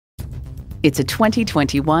It's a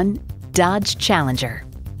 2021 Dodge Challenger.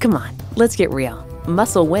 Come on, let's get real.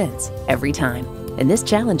 Muscle wins every time, and this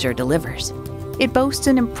Challenger delivers. It boasts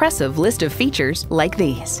an impressive list of features like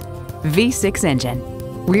these: V6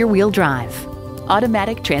 engine, rear-wheel drive,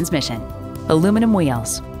 automatic transmission, aluminum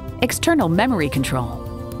wheels, external memory control,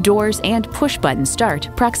 doors and push-button start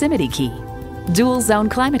proximity key, dual-zone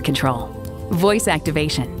climate control, voice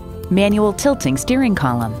activation, manual tilting steering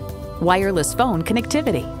column, wireless phone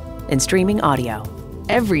connectivity, and streaming audio.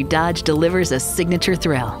 Every Dodge delivers a signature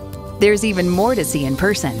thrill. There's even more to see in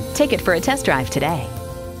person. Take it for a test drive today.